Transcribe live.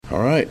All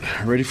right,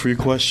 ready for your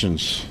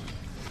questions.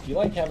 Do you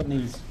like having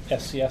these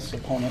FCS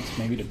opponents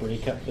maybe to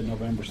break up the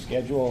November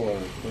schedule, or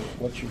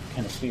what's your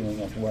kind of feeling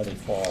of where they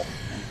fall?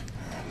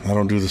 I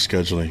don't do the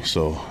scheduling,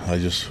 so I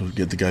just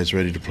get the guys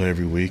ready to play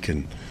every week,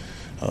 and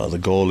the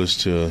goal is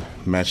to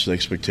match the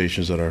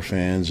expectations that our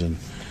fans and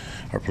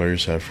our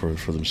players have for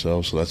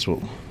themselves. So that's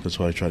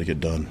what I try to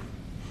get done.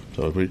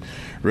 So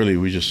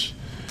we just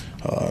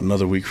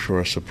another week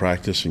for us to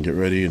practice and get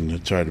ready and to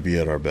try to be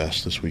at our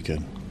best this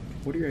weekend.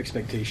 What are your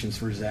expectations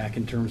for Zach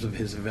in terms of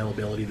his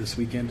availability this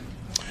weekend?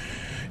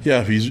 Yeah,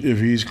 if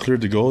he's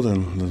cleared to go,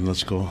 then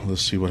let's go.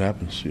 Let's see what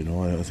happens.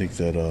 I think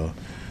that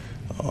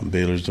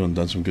Baylor's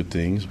done some good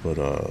things, but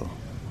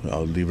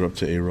I'll leave it up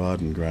to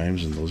A-Rod and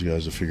Grimes and those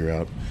guys to figure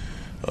out,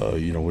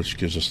 which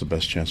gives us the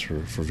best chance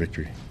for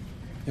victory.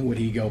 And would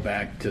he go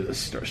back to the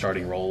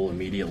starting role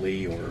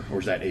immediately, or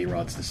is that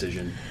A-Rod's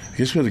decision? I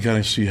guess we have to kind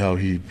of see how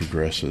he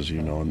progresses,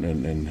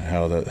 and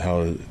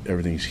how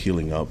everything's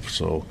healing up.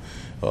 So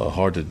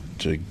hard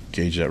to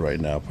gauge that right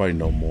now. Probably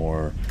know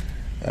more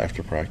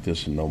after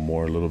practice and know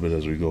more a little bit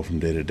as we go from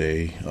day to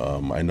day.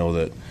 I know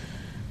that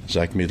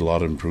Zach made a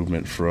lot of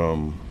improvement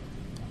from,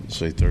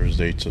 say,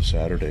 Thursday to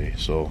Saturday.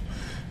 So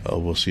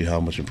we'll see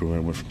how much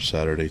improvement went from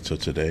Saturday to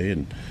today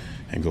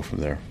and go from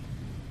there.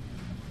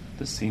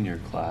 The senior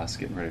class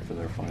getting ready for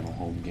their final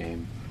home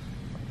game,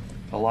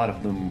 a lot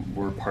of them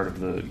were part of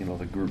the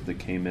group that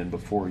came in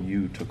before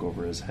you took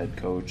over as head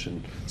coach,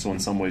 and so in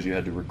some ways you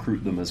had to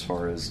recruit them as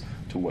far as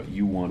to what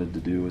you wanted to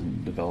do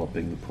in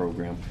developing the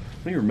program.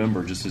 What do you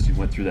remember just as you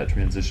went through that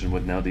transition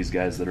with now these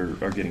guys that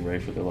are getting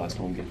ready for their last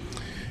home game?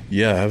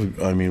 Yeah,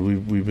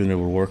 we've been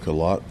able to work a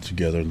lot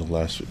together in the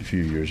last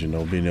few years,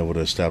 being able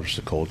to establish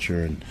the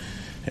culture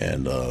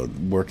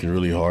and working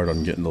really hard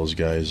on getting those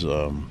guys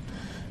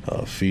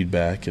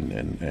feedback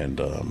and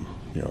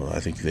I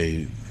think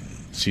they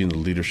seen the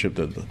leadership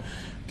that the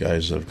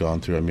guys have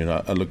gone through.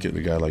 I look at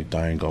a guy like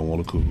Diane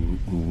Gongwoluku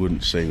who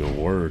wouldn't say a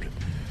word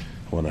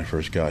when I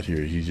first got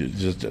here.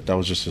 That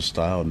was just his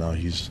style. Now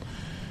he's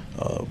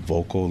a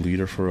vocal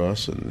leader for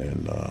us,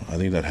 and I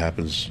think that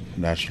happens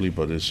naturally,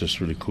 but it's just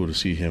really cool to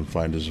see him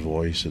find his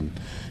voice and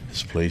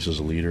his place as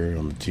a leader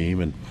on the team,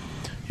 and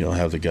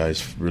have the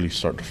guys really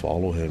start to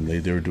follow him.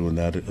 They were doing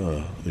that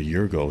a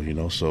year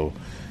ago, so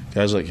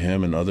guys like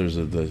him and others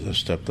that have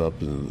stepped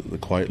up, and the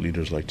quiet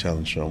leaders like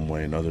Talon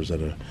Shumway and others that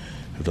have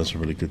done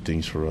some really good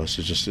things for us.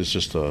 It's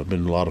just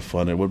been a lot of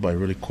fun. It went by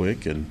really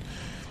quick, and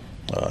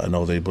I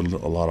know they put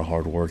a lot of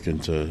hard work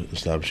into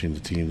establishing the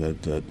team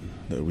that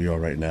we are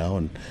right now,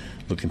 and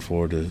looking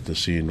forward to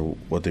seeing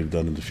what they've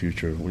done in the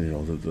future.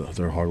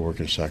 Their hard work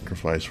and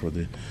sacrifice for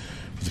the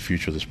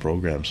future of this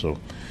program. So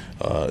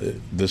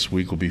this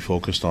week will be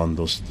focused on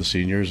the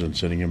seniors and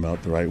sending them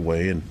out the right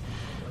way. And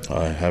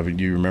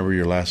you remember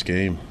your last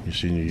game, your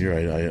senior year?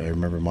 I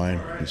remember mine,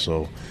 and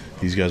so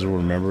these guys will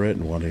remember it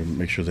and want to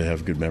make sure they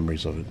have good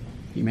memories of it.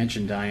 You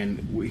mentioned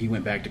Diane. He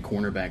went back to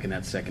cornerback in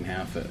that second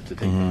half to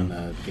take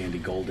on Gandy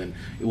Golden.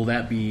 Will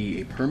that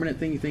be a permanent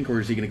thing, you think, or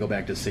is he going to go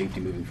back to safety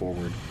moving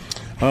forward?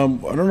 I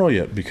don't know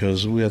yet,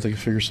 because we have to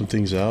figure some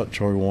things out.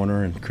 Troy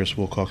Warner and Chris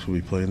Wilcox will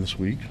be playing this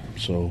week,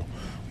 so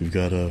we've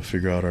got to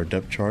figure out our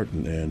depth chart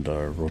and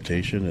our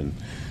rotation and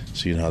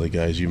seeing how the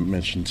guys. You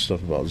mentioned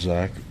stuff about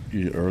Zach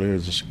earlier.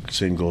 The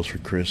same goes for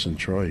Chris and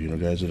Troy.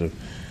 Guys that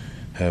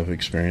have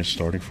experience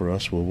starting for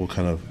us. We'll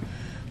kind of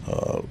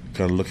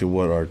look at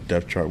what our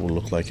depth chart will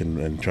look like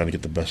and trying to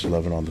get the best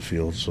 11 on the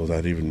field. So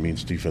that even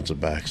means defensive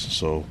backs.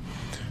 So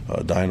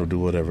Diane will do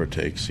whatever it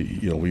takes.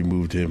 We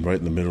moved him right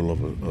in the middle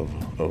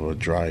of a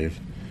drive,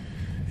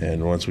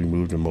 and once we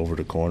moved him over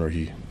to corner,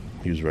 he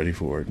was ready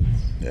for it,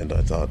 and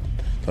I thought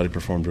he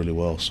performed really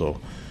well.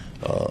 So.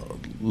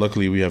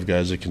 Luckily, we have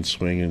guys that can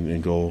swing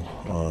and go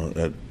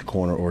at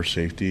corner or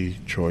safety.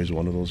 Troy's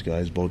one of those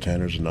guys. Bo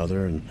Tanner's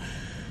another, and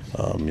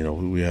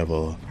we have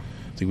I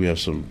think we have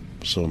some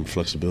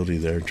flexibility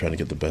there, trying to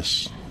get the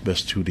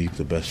best two deep,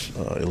 the best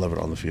 11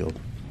 on the field.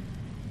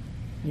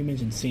 You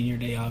mentioned senior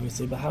day,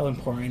 obviously, but how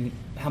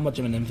much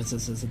of an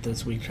emphasis is it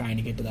this week trying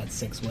to get to that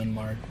 6-win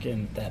mark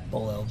and that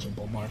bowl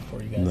eligible mark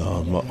for you guys?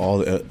 No,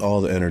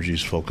 all the energy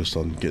is focused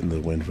on getting the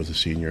win for the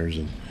seniors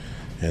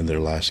and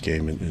their last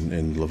game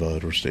in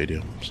Idaho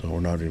Stadium. So we're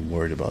not even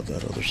worried about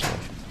that other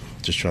stuff.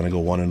 Just trying to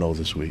go 1-0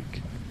 this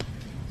week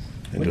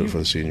and do it for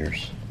the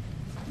seniors.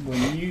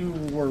 When you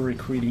were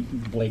recruiting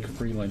Blake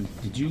Freeland,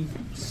 did you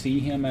see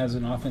him as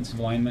an offensive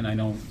lineman? I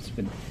know it's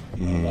been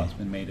a lot's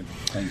been made of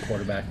playing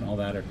quarterback and all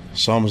that.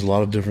 Saw him as a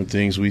lot of different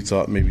things. We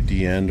thought maybe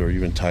D-end or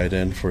even tight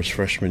end for his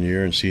freshman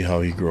year and see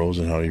how he grows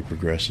and how he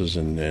progresses.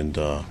 And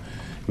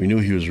we knew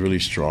he was really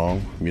strong.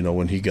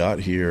 When he got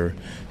here,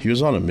 he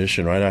was on a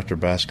mission right after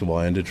basketball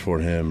ended for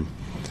him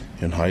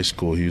in high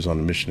school. He was on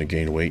a mission to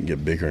gain weight and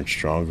get bigger and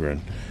stronger.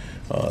 And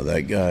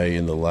that guy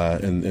in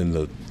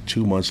the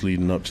 2 months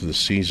leading up to the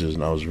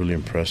season, I was really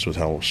impressed with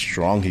how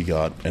strong he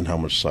got and how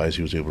much size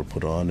he was able to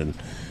put on.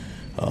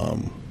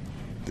 And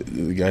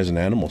the guy's an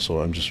animal,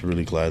 so I'm just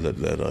really glad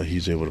that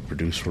he's able to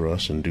produce for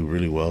us and do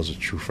really well as a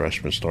true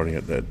freshman, starting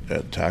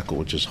at tackle,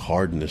 which is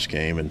hard in this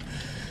game. And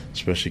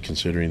especially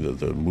considering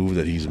the move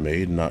that he's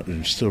made,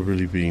 and still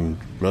really being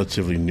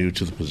relatively new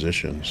to the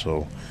position.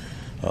 So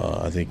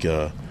I think,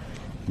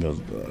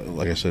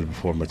 like I said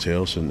before,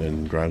 Mateos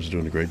and Grimes are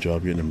doing a great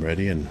job getting him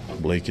ready, and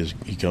Blake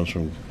he comes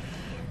from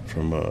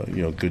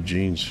good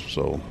genes,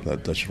 so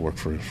that should work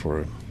for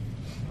him.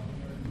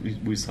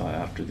 We saw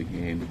after the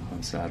game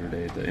on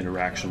Saturday the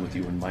interaction with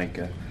you and Mike.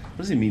 What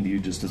does he mean to you,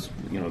 just as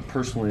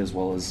personally, as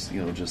well as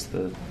just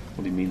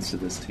what he means to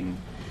this team?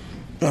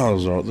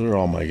 Oh, they're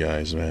all my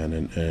guys, man,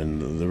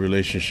 and the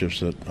relationships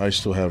that I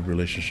still have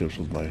relationships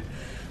with my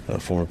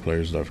former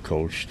players that I've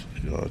coached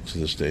to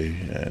this day,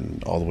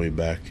 and all the way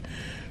back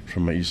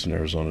from my Eastern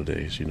Arizona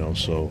days.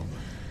 So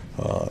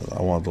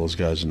I want those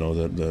guys to know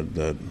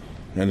that,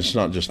 and it's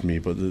not just me,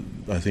 but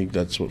I think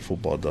that's what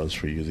football does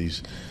for you.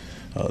 These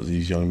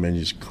young men,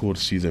 it's cool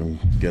to see them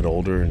get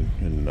older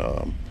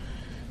and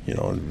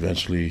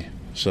eventually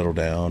settle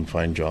down,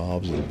 find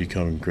jobs, and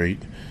become great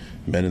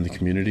men in the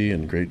community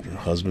and great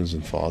husbands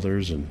and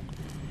fathers, and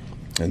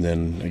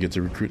then I get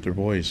to recruit their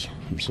boys.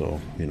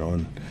 So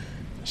and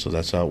so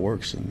that's how it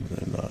works.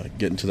 And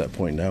getting to that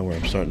point now where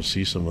I'm starting to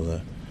see some of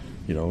the,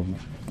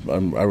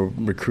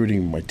 I'm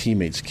recruiting my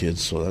teammates'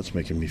 kids, so that's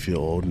making me feel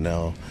old. And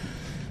now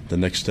the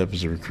next step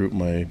is to recruit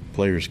my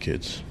players'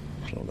 kids.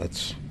 So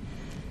that's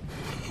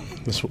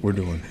what we're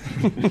doing.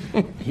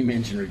 You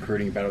mentioned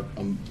recruiting about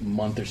a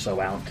month or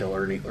so out till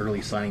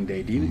early signing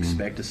day. Do you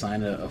expect to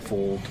sign a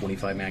full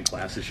 25-man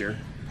class this year?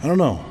 I don't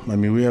know. I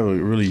mean, we have a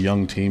really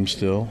young team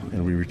still,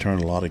 and we return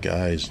a lot of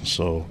guys. And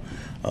so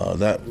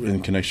that,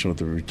 in connection with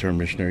the return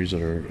missionaries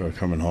that are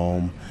coming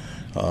home,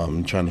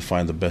 trying to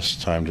find the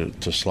best time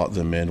to slot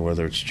them in,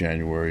 whether it's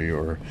January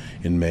or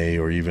in May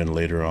or even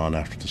later on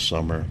after the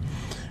summer,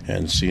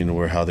 and seeing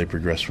how they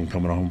progress from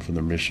coming home from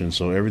their mission.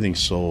 So everything's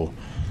so...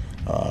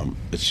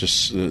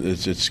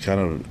 it's kind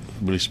of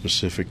really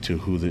specific to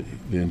who the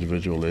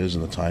individual is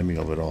and the timing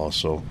of it all.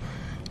 So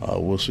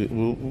we'll see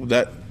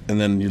that, and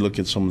then you look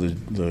at some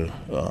of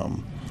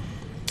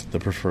the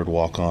preferred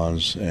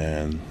walk-ons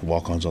and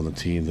walk-ons on the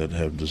team that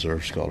have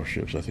deserved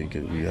scholarships. I think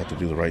we have to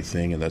do the right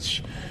thing, and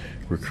that's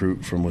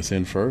recruit from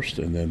within first,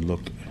 and then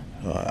look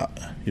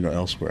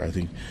elsewhere. I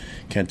think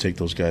can't take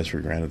those guys for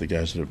granted. The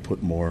guys that have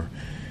put more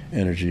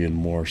energy and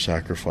more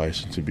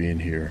sacrifice into being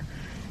here.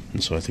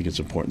 And so I think it's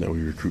important that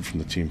we recruit from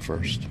the team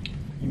first.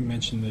 You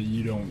mentioned that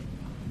you don't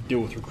deal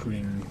with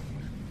recruiting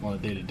on a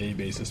day-to-day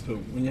basis, but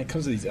when it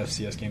comes to these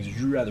FCS games, would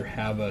you rather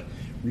have a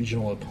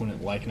regional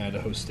opponent like an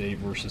Idaho State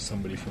versus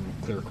somebody from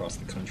clear across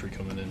the country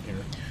coming in here?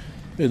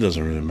 It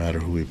doesn't really matter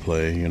who we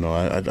play.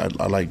 I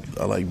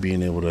like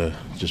being able to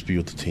just be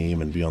with the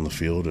team and be on the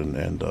field,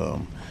 and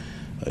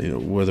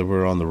whether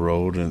we're on the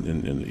road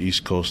in the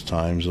East Coast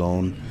time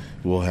zone,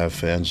 we'll have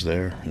fans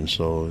there, and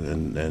so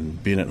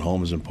and being at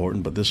home is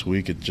important. But this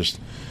week, it just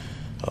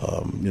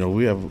I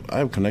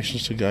have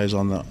connections to guys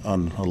on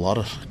a lot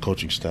of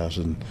coaching staffs,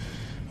 and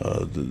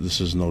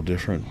this is no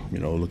different.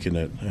 Looking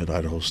at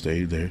Idaho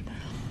State, they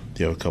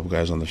have a couple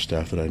guys on their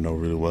staff that I know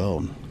really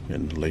well,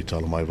 and Late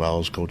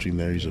Talamai coaching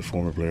there. He's a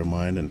former player of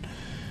mine,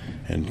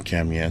 and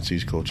Cam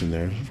Yancey's coaching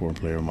there, a former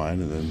player of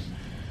mine, and then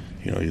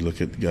you look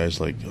at guys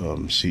like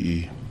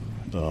CE.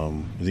 I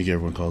think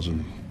everyone calls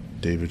him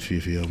David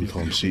Fifia. We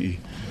call him CE.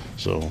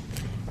 So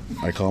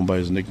I call him by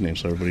his nickname,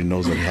 so everybody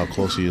knows how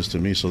close he is to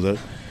me. So that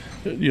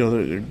there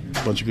are a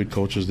bunch of good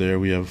coaches there.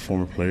 We have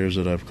former players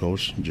that I've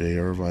coached. Jay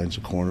Irvine's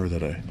a corner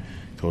that I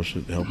coached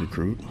to help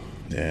recruit,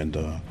 and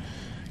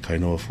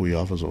Kainoa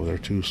Fuiafa's over there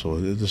too. So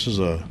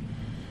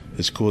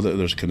it's cool that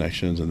there's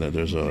connections and that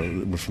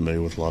we're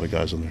familiar with a lot of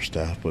guys on their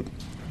staff. But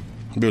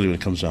really, when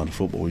it comes down to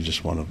football, we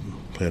just want to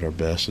play at our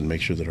best and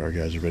make sure that our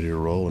guys are ready to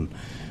roll. And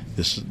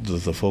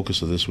the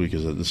focus of this week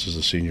is that this is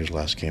the seniors'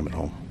 last game at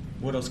home.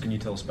 What else can you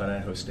tell us about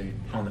Idaho State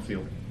on the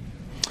field?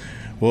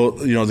 Well,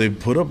 they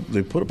put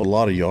up a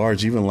lot of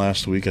yards. Even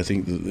last week, I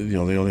think they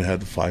only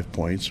had 5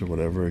 points or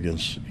whatever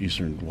against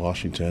Eastern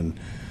Washington,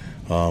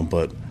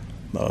 but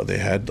they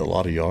had a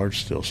lot of yards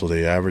still. So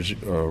they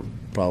averaged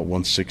about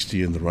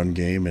 160 in the run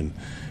game and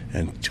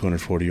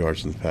 240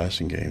 yards in the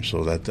passing game.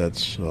 So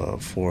that's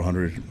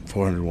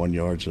 401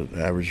 yards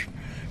average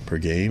per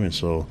game. And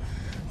so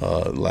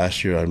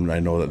last year, I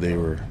know that they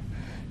were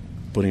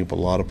putting up a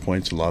lot of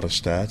points, a lot of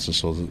stats, and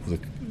so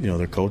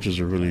their coaches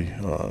are really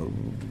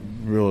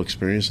real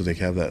experienced, so they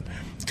have that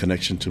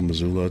connection to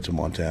Missoula, to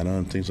Montana,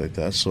 and things like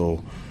that.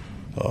 So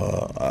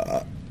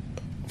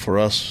for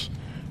us,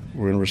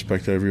 we're going to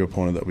respect every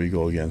opponent that we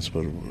go against,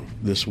 but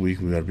this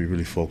week we got to be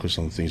really focused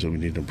on the things that we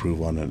need to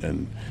improve on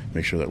and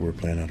make sure that we're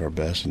playing at our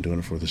best and doing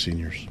it for the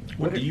seniors.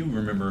 What do you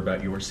remember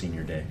about your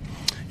senior day?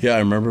 Yeah, I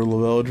remember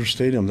Lavelle Edwards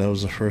Stadium. That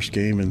was the first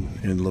game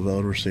in Lavelle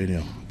Edwards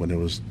Stadium when it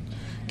was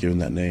given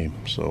that name.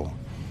 So,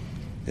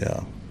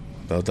 yeah,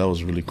 that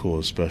was really cool. It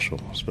was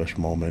a special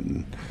moment,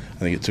 and I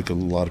think it took a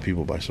lot of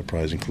people by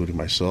surprise, including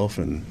myself,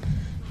 and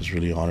I was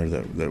really honored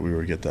that we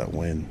were to get that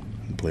win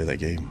and play that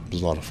game. It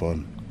was a lot of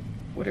fun.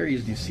 What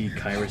areas do you see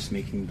Kairos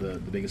making the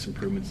biggest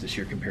improvements this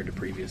year compared to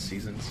previous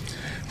seasons?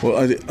 Well,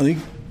 I think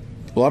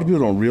a lot of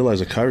people don't realize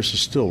that Kyrus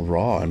is still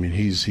raw. I mean,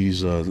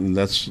 he's and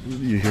that's,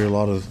 you hear a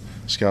lot of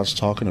scouts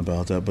talking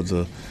about that, but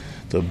the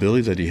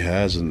ability that he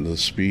has and the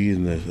speed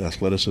and the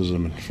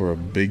athleticism for a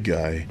big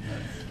guy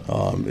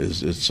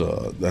that's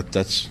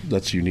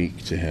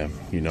unique to him,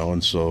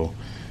 and so,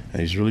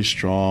 and he's really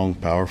strong,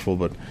 powerful,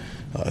 but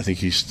I think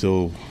he's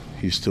still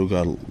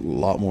got a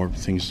lot more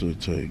things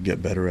to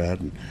get better at.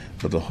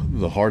 But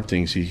the hard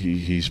things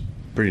he's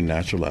pretty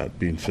natural at,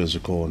 being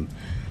physical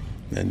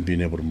and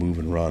being able to move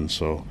and run.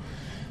 So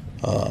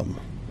I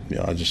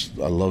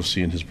love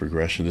seeing his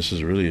progression. This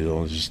is really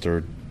only his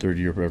third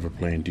year ever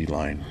playing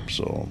D-line.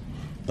 So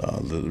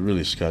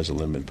really sky's the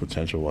limit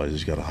potential-wise.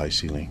 He's got a high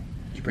ceiling.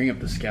 You bring up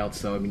the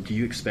scouts, though. I mean, do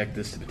you expect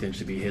this to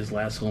potentially be his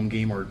last home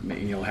game, or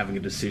having a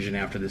decision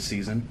after this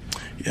season?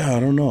 Yeah, I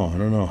don't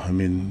know. I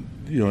mean,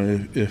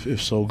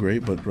 if so,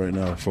 great. But right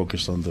now,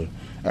 focused on the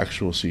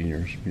actual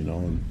seniors,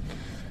 and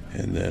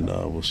then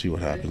we'll see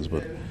what happens.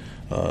 But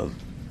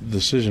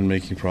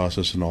decision-making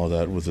process and all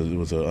that with the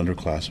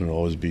underclassmen will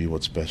always be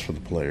what's best for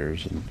the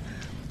players and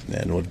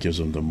what gives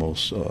them the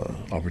most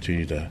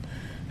opportunity to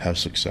have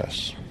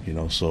success.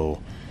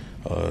 So.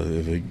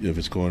 If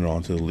it's going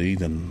on to the league,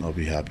 then I'll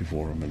be happy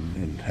for them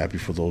and happy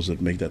for those that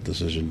make that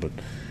decision. But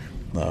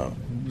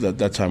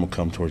that time will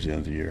come towards the end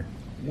of the year.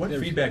 What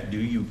feedback do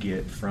you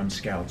get from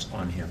scouts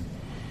on him?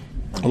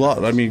 A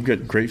lot. I mean,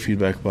 get great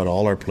feedback about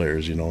all our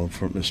players.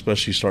 From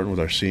especially starting with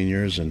our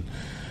seniors and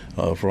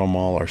from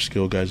all our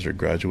skill guys that are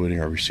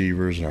graduating, our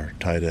receivers and our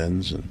tight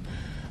ends, and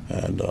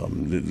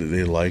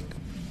they like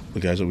the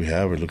guys that we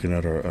have. We're looking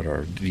at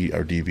our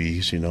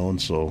DBs, and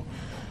so.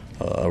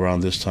 Around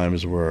this time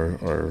is where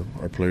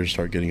our players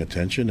start getting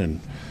attention,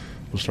 and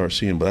we'll start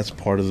seeing. But that's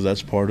part of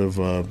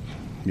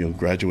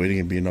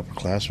graduating and being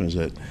upperclassmen, is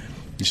that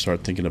you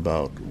start thinking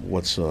about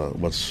what's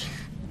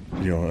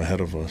ahead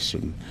of us.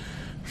 And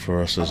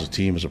for us as a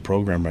team, as a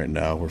program right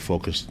now, we're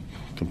focused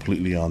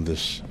completely on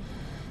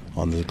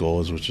the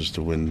goals, which is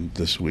to win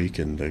this week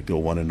and to go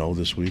 1-0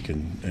 this week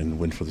and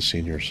win for the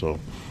seniors.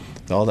 So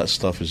all that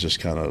stuff is just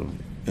kind of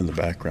in the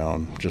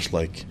background, just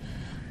like.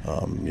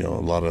 A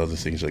lot of other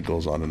things that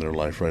goes on in their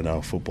life right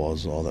now. Football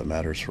is all that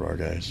matters for our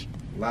guys.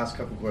 Last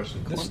couple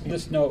questions.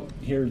 This note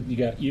here,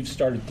 you've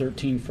started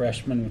 13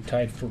 freshmen,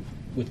 tied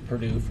with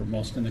Purdue for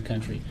most in the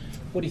country.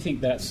 What do you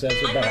think that says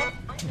about?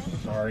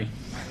 Sorry.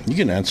 You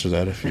can answer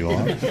that if you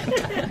want.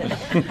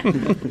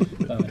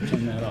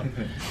 Turn that off.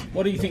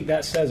 What do you think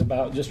that says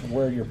about just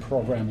where your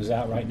program is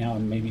at right now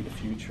and maybe the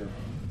future?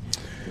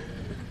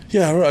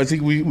 Yeah, I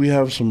think we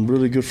have some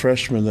really good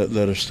freshmen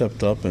that have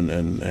stepped up and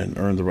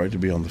earned the right to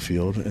be on the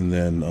field. And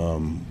then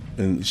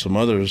and some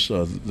others,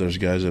 there's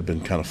guys that have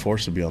been kind of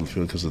forced to be on the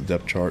field because of the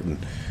depth chart and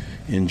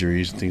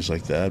injuries and things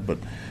like that. But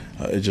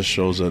it just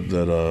shows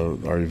that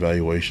our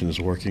evaluation is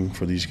working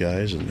for these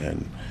guys.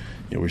 And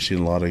we're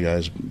seeing a lot of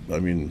guys.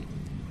 I mean,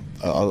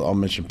 I'll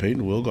mention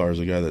Peyton Wilgar is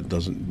a guy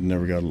that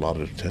never got a lot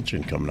of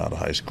attention coming out of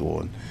high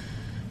school. And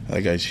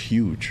that guy's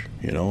huge,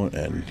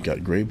 and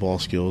got great ball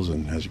skills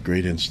and has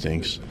great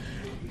instincts.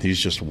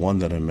 He's just one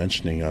that I'm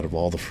mentioning out of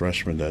all the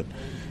freshmen that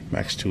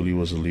Max Tooley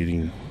was a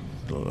leading.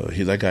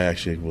 That guy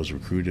actually was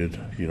recruited,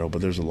 but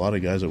there's a lot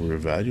of guys that we're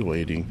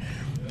evaluating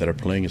that are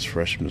playing as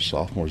freshmen and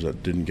sophomores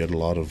that didn't get a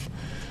lot of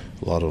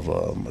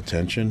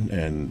attention,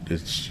 and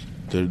it's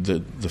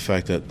the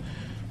fact that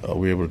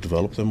we're able to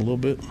develop them a little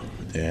bit,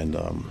 and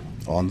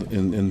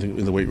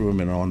in the weight room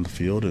and on the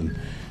field, and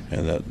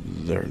that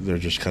they're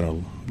just kind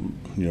of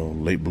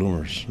late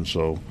bloomers, and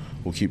so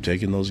we'll keep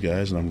taking those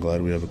guys, and I'm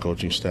glad we have a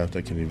coaching staff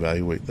that can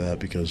evaluate that,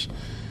 because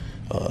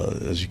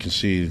as you can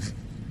see,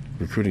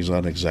 recruiting is not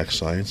an exact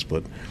science,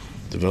 but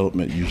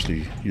development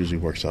usually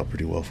works out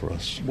pretty well for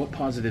us. What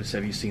positives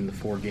have you seen the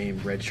 4-game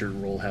redshirt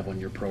rule have on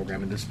your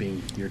program, and this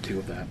being year 2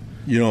 of that?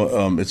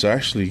 It's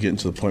actually getting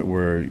to the point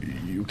where,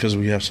 because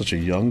we have such a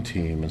young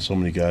team and so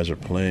many guys are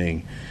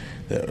playing,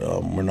 that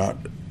we're not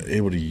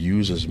able to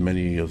use as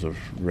many of the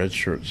red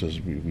shirts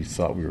as we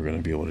thought we were going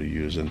to be able to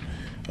use. And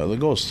the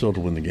goal is still to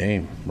win the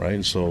game, right?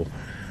 And so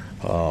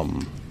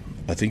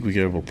I think we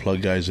get able to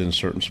plug guys in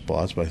certain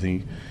spots, but I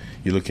think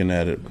you're looking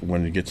at it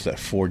when you get to that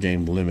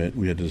 4-game limit,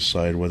 we had to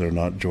decide whether or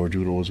not George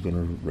Udo was going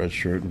to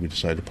redshirt, and we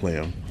decided to play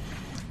him.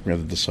 We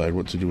had to decide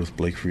what to do with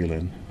Blake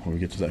Freeland when we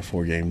get to that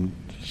 4-game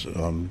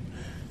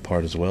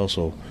part as well.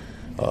 So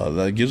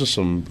that gives us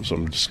some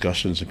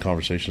discussions and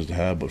conversations to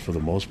have, but for the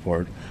most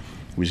part,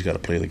 we just got to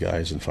play the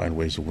guys and find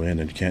ways to win.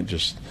 And you can't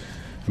just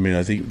 –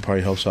 I think it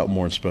probably helps out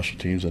more in special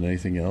teams than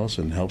anything else,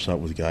 and helps out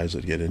with guys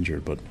that get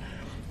injured. But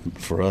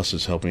for us,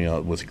 it's helping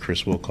out with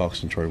Chris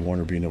Wilcox and Troy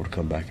Warner being able to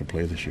come back and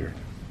play this year.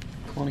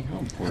 Kalani, how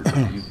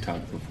important you've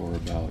talked before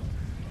about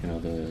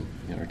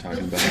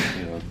talking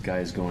about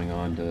guys going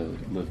on to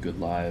live good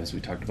lives.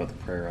 We talked about the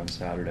prayer on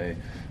Saturday.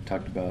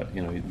 Talked about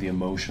the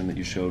emotion that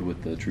you showed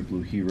with the True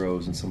Blue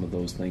Heroes and some of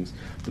those things.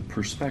 The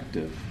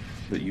perspective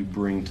that you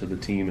bring to the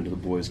team and to the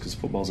boys, because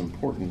football's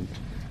important.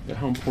 But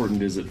how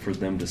important is it for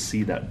them to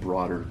see that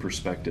broader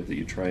perspective that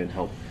you try and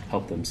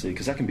help them see?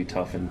 Because that can be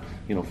tough, and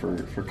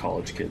for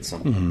college kids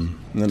sometimes.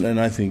 Mm-hmm. And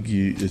I think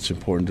it's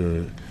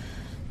important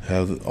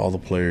have all the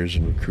players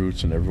and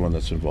recruits and everyone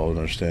that's involved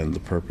understand the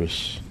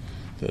purpose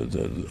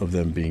of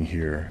them being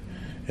here.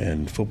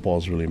 And football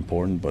is really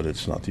important, but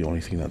it's not the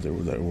only thing that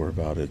we're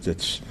about.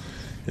 There's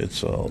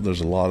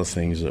a lot of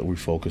things that we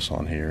focus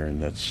on here,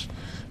 and that's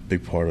a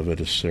big part of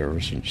it is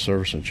service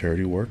and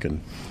charity work,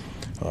 and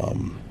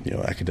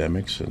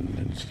academics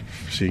and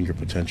seeing your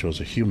potential as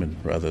a human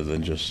rather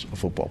than just a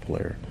football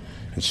player.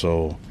 And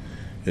so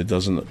it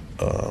doesn't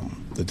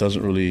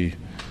really.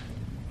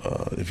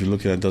 If you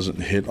look at it,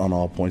 doesn't hit on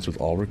all points with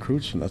all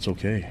recruits, and that's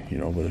okay,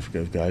 But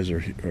if guys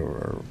are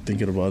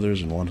thinking of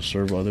others and want to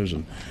serve others,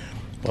 and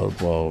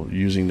while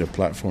using their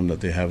platform that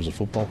they have as a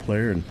football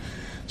player and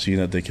seeing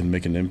that they can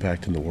make an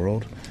impact in the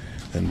world,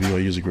 then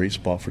BYU is a great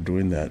spot for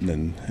doing that.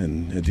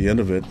 And at the end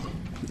of it,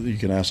 you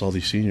can ask all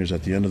these seniors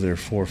at the end of their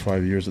 4 or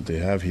 5 years that they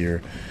have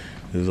here,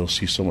 they'll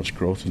see so much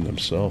growth in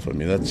themselves. I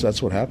mean,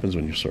 that's what happens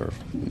when you serve,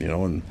 and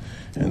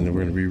we're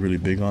going to be really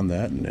big on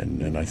that.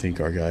 And I think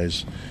our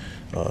guys.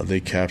 They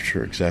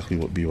capture exactly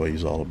what BYU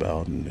is all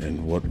about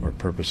and what our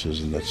purpose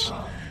is, and that's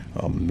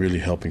really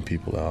helping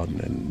people out,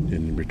 and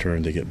in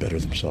return they get better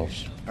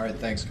themselves. All right,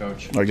 thanks,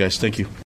 Coach. All right, guys, thank you.